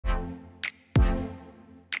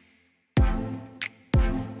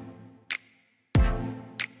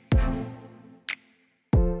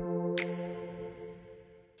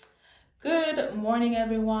Good morning,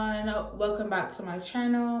 everyone. Welcome back to my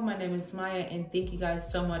channel. My name is Maya, and thank you guys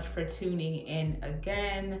so much for tuning in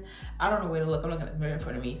again. I don't know where to look. I'm looking at the mirror in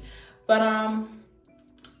front of me. But all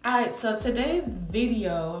right, so today's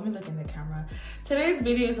video, let me look in the camera. Today's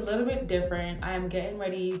video is a little bit different. I am getting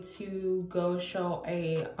ready to go show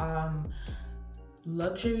a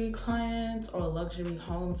luxury client or luxury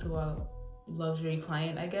home to a luxury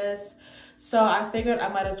client, I guess. So I figured I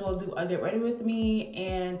might as well do a get ready with me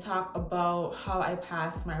and talk about how I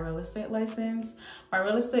passed my real estate license. My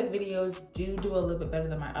real estate videos do a little bit better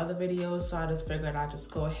than my other videos, so I just figured I'd just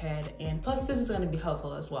go ahead, and plus this is going to be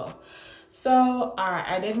helpful as well. So all right,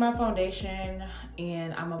 I did my foundation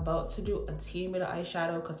and I'm about to do a teeny bit of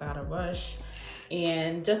eyeshadow because I gotta rush.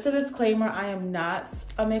 And just a disclaimer, I am not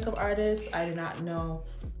a makeup artist. I do not know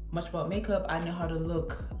much about makeup. I know how to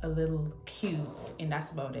look a little cute, and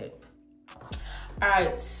that's about it. All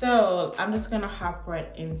right, so I'm just gonna hop right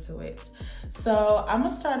into it. So I'm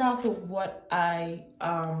gonna start off with what I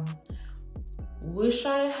wish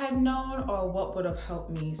I had known, or what would have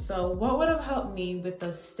helped me. So what would have helped me with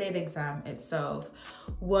the state exam itself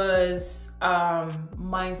was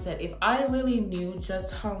mindset. If I really knew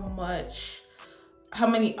just how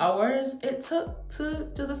many hours it took to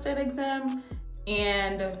do the state exam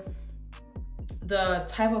and the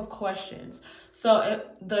type of questions. So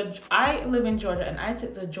I live in Georgia, and I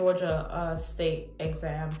took the Georgia state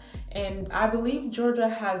exam, and I believe Georgia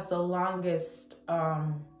has the longest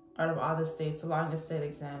out of all the states, the longest state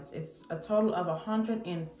exams. It's a total of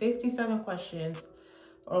 157 questions,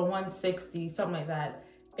 or 160, something like that,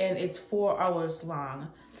 and it's 4 hours long,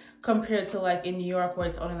 compared to like in New York where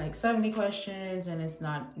it's only like 70 questions and it's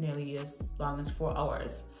not nearly as long as 4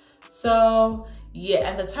 hours. So yeah,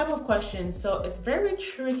 and the type of questions, so it's very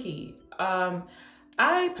tricky.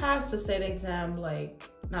 I passed the state exam, I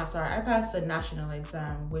passed the national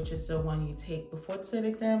exam, which is the one you take before the state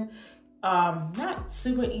exam. Not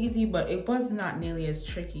super easy, but it was not nearly as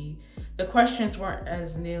tricky. The questions weren't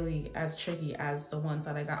as nearly as tricky as the ones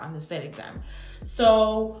that I got on the state exam.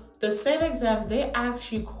 So the state exam, they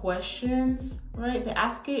ask you questions, right? They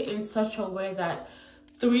ask it in such a way that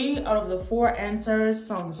 3 out of the 4 answers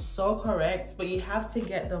sound so correct, but you have to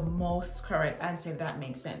get the most correct answer, if that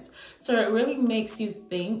makes sense. So it really makes you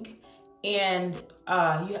think, and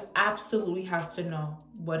you absolutely have to know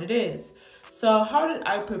what it is. So how did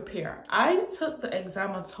I prepare? I took the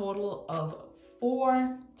exam a total of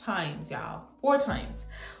 4 times, y'all. 4 times.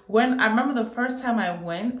 When I remember the first time I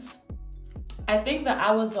went, I think that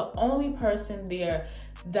I was the only person there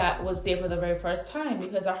that was there for the very first time,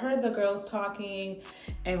 because I heard the girls talking,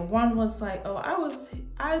 and one was like, oh,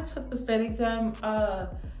 I took the state exam, oh,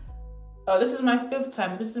 this is my 5th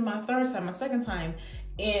time, this is my 3rd time, my 2nd time.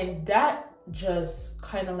 And that just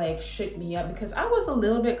kind of like shook me up, because I was a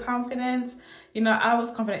little bit confident, you know, I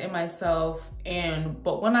was confident in myself,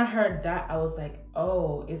 but when I heard that, I was like,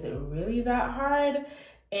 oh, is it really that hard?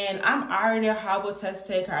 And I'm already a horrible test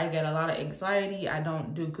taker. I get a lot of anxiety. I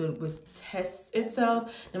don't do good with tests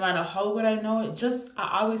itself, no matter how good I know it.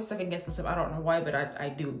 I always second guess myself. I don't know why, but I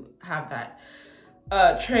do have that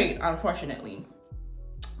trait, unfortunately.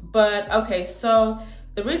 But okay, so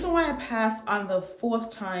the reason why I passed on the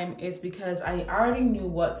 4th time is because I already knew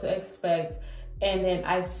what to expect, and then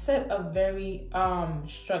I set a very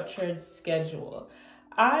structured schedule.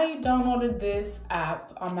 I downloaded this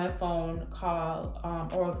app on my phone called,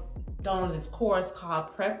 or downloaded this course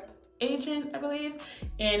called Prep Agent, I believe.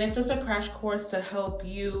 And it's just a crash course to help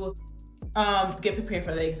you get prepared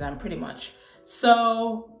for the exam, pretty much.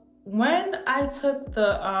 So when I took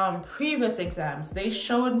the previous exams, they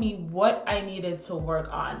showed me what I needed to work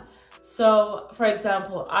on. So for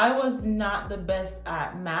example, I was not the best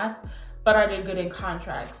at math, but I did good in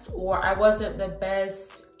contracts. Or I wasn't the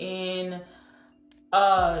best in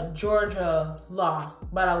Georgia law,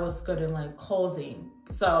 but I was good in like closing.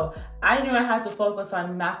 So I knew I had to focus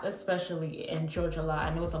on math, especially in Georgia law,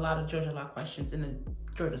 and there was a lot of Georgia law questions in the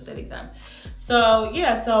Georgia state exam. So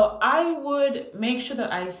yeah, so I would make sure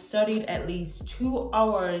that I studied at least 2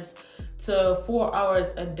 hours to 4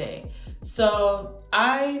 hours a day. So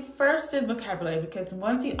I first did vocabulary, because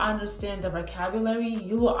once you understand the vocabulary,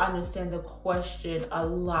 you will understand the question a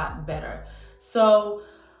lot better. So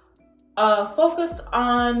focus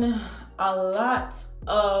on a lot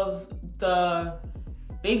of the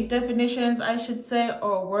big definitions, I should say,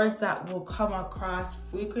 or words that will come across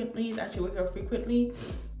frequently, that you will hear frequently.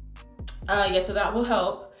 Yeah, so that will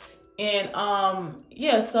help. And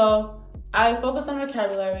yeah, so I focused on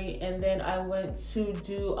vocabulary, and then I went to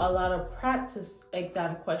do a lot of practice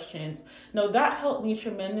exam questions. Now that helped me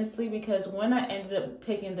tremendously because when I ended up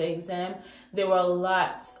taking the exam, they were a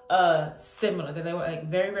lot similar. They were like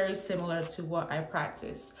very, very similar to what I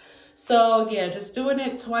practiced. So yeah, just doing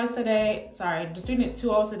it twice a day. Sorry, just doing it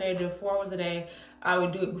 2 hours a day, doing 4 hours a day. I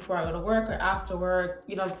would do it before I go to work or after work.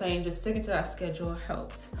 You know what I'm saying? Just sticking to that schedule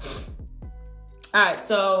helped. All right,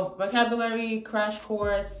 so vocabulary, crash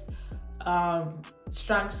course,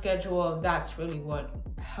 strong schedule, that's really what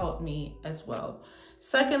helped me as well.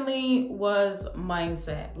 Secondly was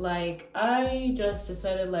mindset. Like I just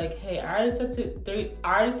decided like, hey, I already took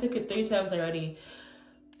it 3 times already.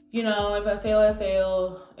 You know, if I fail, I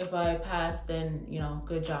fail. If I pass, then, you know,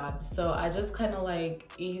 good job. So I just kind of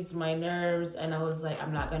like eased my nerves, and I was like,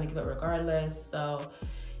 I'm not going to give up regardless. So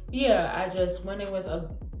yeah, I just went in with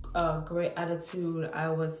a great attitude. I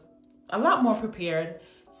was a lot more prepared.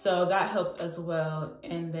 So that helps as well.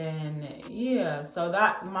 And then, yeah, so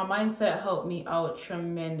that my mindset helped me out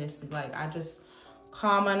tremendously. Like I just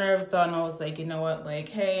calmed my nerves down. I was like, you know what, like,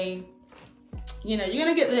 hey, you know, you're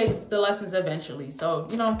gonna get the lessons eventually. So,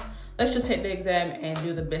 you know, let's just take the exam and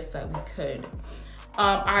do the best that we could.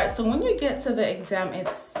 All right, so when you get to the exam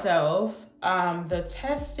itself, the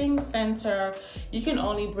testing center, you can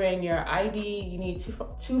only bring your ID. You need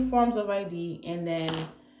two forms of ID and then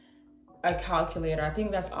a calculator. I think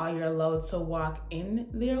that's all you're allowed to walk in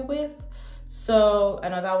there with. So I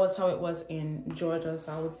know that was how it was in Georgia.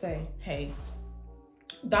 So I would say, hey,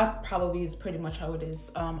 that probably is pretty much how it is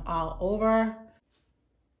all over.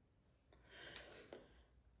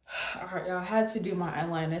 All right, y'all, I had to do my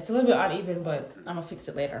eyeliner. It's a little bit uneven, but I'm gonna fix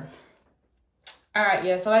it later. All right,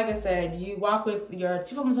 yeah, so like I said, you walk with your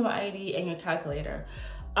 2 forms of ID and your calculator.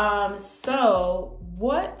 So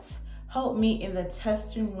what helped me in the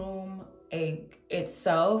testing room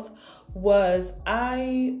itself was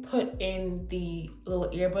I put in the little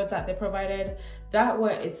earbuds that they provided. That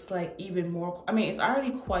way it's like even more, I mean, it's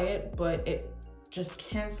already quiet, but it just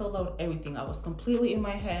canceled out everything. I was completely in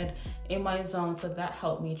my head, in my zone, so that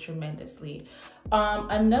helped me tremendously.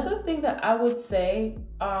 Another thing that I would say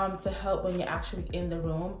to help when you're actually in the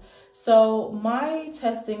room, so my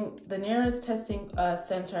testing, the nearest testing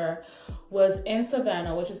center was in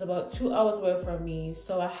Savannah, which is about 2 hours away from me.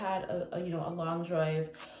 So I had a long drive.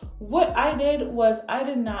 What I did was I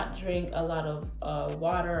did not drink a lot of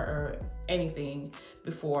water or anything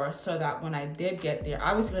before, so that when I did get there,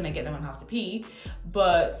 obviously when I get there, I'm gonna have to pee,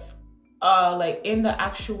 but like in the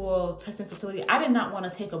actual testing facility, I did not want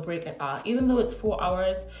to take a break at all. Even though it's 4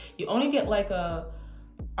 hours, you only get like a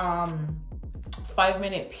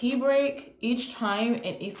 5-minute pee break each time,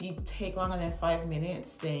 and if you take longer than 5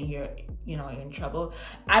 minutes, then you're in trouble.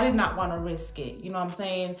 I did not want to risk it, you know what I'm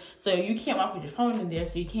saying? So you can't walk with your phone in there,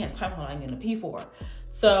 so you can't time how long you're gonna pee for.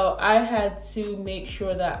 So I had to make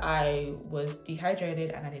sure that I was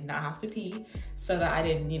dehydrated and I did not have to pee, so that I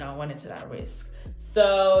didn't, went into that risk.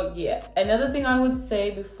 So yeah, another thing I would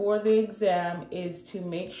say before the exam is to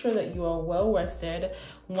make sure that you are well rested.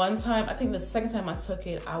 One time, I think the second time I took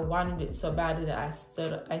it, I wanted it so badly that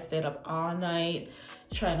I stayed up all night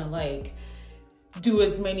trying to like do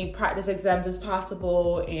as many practice exams as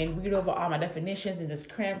possible and read over all my definitions and just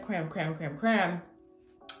cram.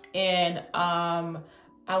 And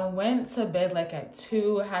I went to bed like at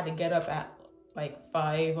 2, had to get up at like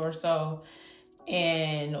 5 or so.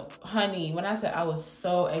 And honey, when I said I was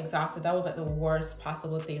so exhausted, that was like the worst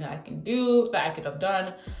possible thing that I can do, that I could have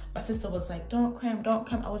done. My sister was like, don't cram.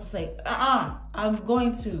 I was just like, I'm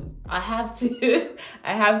going to, I have to,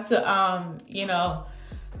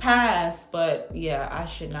 pass. But yeah, I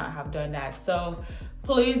should not have done that. So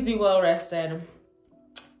please be well rested.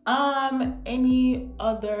 Any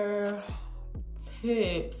other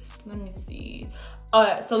tips? Let me see.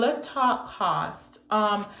 So let's talk cost.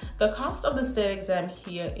 The cost of the state exam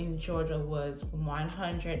here in Georgia was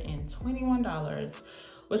 $121,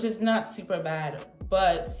 which is not super bad,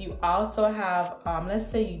 but you also have, let's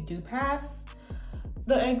say you do pass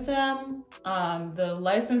the exam, the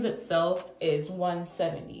license itself is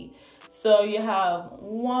 $170. So you have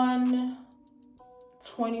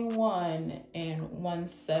 $121 and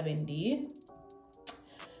 $170.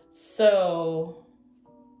 So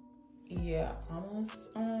yeah,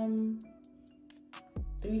 almost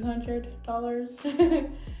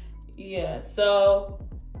 $300. Yeah, so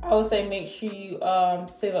I would say make sure you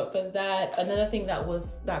save up for that. Another thing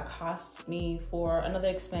that cost me, for another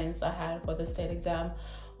expense I had for the state exam,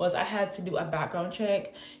 was I had to do a background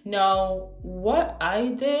check. Now, what I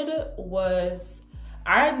did was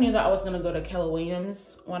I knew that I was gonna go to Keller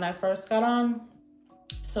Williams when I first got on.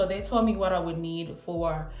 So they told me what I would need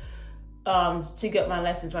for to get my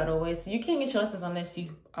lessons right away. So you can't get your lessons unless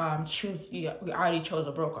you you already chose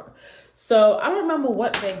a broker. So I don't remember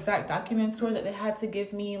what the exact documents were that they had to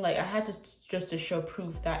give me. Like I had to just to show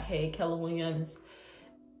proof that, hey, Keller Williams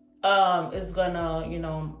is gonna, you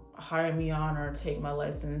know, hire me on or take my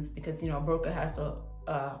license, because, you know, a broker has to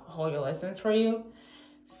hold your license for you.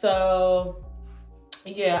 So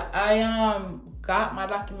yeah, I got my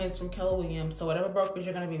documents from Keller Williams. So whatever brokers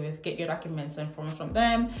you're gonna be with, get your documents and forms from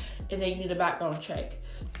them, and then you need a background check.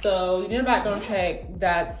 So you need a background check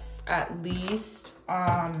that's at least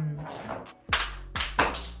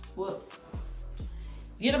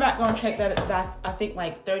you get a background check that's I think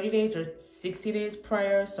like 30 days or 60 days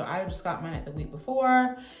prior. So I just got mine the week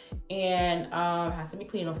before, and it has to be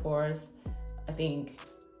clean, of course, I think.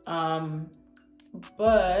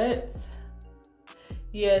 But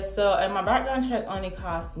yeah, so, and my background check only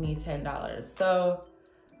cost me $10. So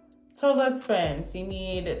total expense, you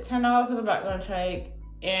need $10 for the background check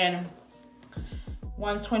and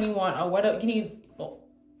 $121 or whatever. You need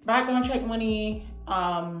background check money,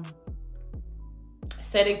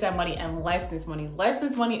 state exam money, and license money.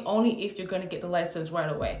 License money only if you're going to get the license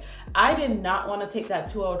right away. I did not want to take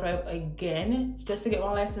that 2-hour drive again just to get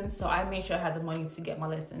my license, so I made sure I had the money to get my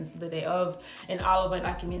license the day of, and all of my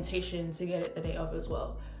documentation to get it the day of as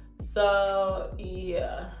well. So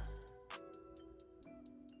yeah.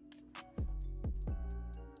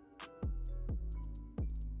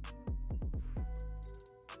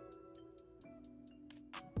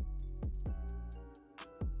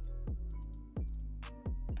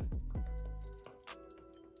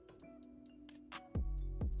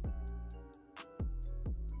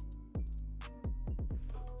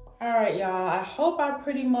 All right, y'all, I hope I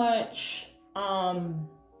pretty much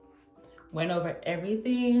went over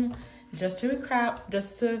everything. Just to recap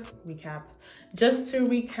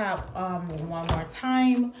one more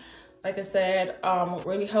time. Like I said, what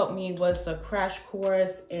really helped me was the crash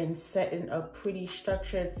course and setting a pretty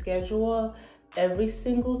structured schedule every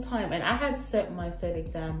single time. And I had set my state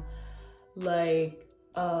exam like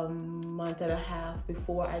a month and a half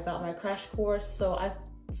before I got my crash course. So I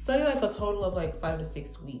studied like a total of like 5 to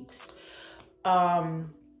 6 weeks.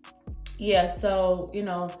 Yeah, so, you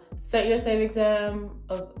know, set your state exam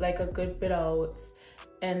like a good bit out,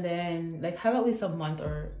 and then like have at least a month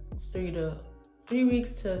or 3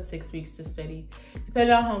 weeks to 6 weeks to study,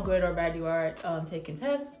 depending on how good or bad you are at taking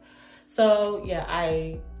tests. So yeah,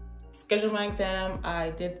 I scheduled my exam,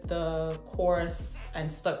 I did the course and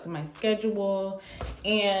stuck to my schedule,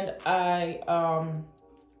 and I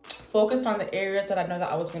focused on the areas that I know that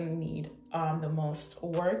I was going to need the most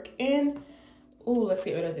work in. Ooh, let's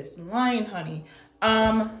get rid of this line, honey.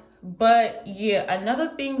 But yeah, another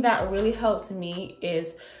thing that really helped me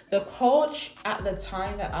is the coach at the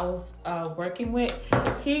time that I was working with.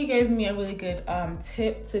 He gave me a really good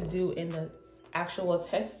tip to do in the actual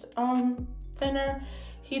test center.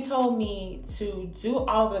 He told me to do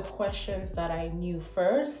all the questions that I knew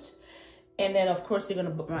first, and then of course you're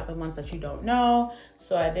gonna bookmark the ones that you don't know.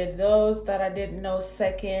 So I did those that I didn't know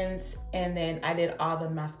second, and then I did all the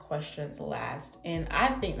math questions last. And I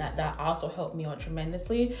think that that also helped me out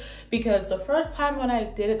tremendously, because the first time when I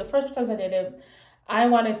did it, the first times I did it, I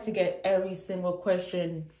wanted to get every single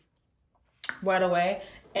question right away.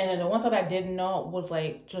 And then the ones that I didn't know would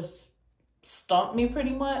like just stump me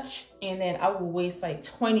pretty much. And then I would waste like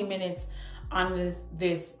 20 minutes on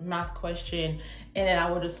this math question, and then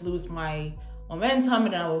I would just lose my momentum,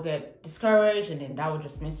 and then I will get discouraged, and then that would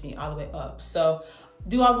just mess me all the way up. So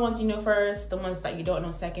do all the ones you know first, the ones that you don't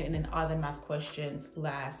know second, and then all the math questions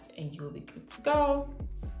last, and you'll be good to go.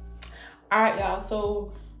 All right, y'all,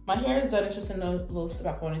 so my hair is done. It's just in a little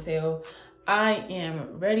back ponytail. I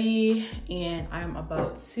am ready, and I'm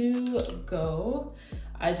about to go.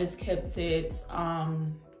 I just kept it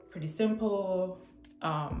pretty simple.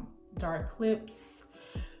 Dark lips,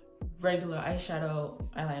 regular eyeshadow,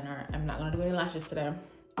 eyeliner. I'm not gonna do any lashes today,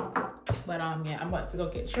 but yeah, I'm about to go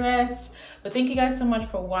get dressed. But thank you guys so much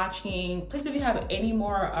for watching. Please, if you have any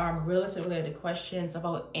more real estate related questions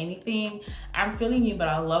about anything, I'm feeling you, but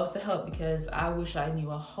I love to help, because I wish I knew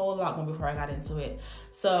a whole lot more before I got into it.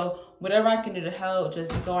 So whatever I can do to help,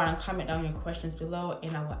 just go on and comment down your questions below,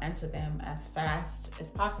 and I will answer them as fast as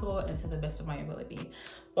possible and to the best of my ability.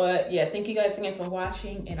 But yeah, thank you guys again for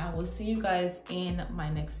watching, and I will see you guys in my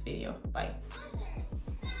next video. Bye.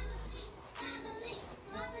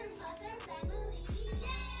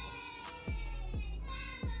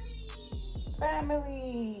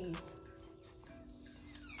 Family.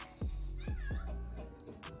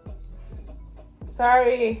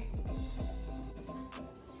 Sorry.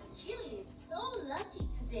 Julie is so lucky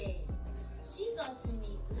today. She got to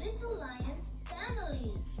meet little lion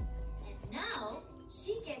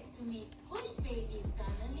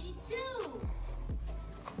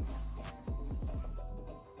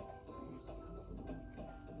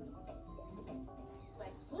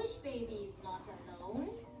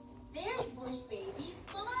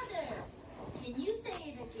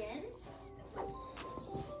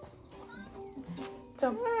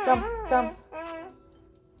Come.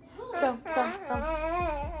 Come.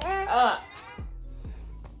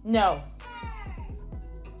 No.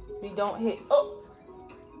 We don't hit. Oh.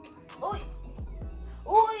 Oi.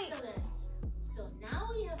 Oi. Excellent. So now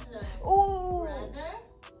we have learned Ooh. brother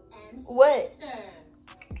and What? sister.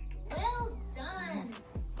 Well done.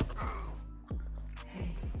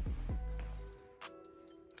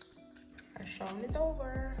 Our show is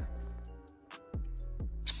over.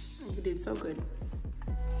 You did so good.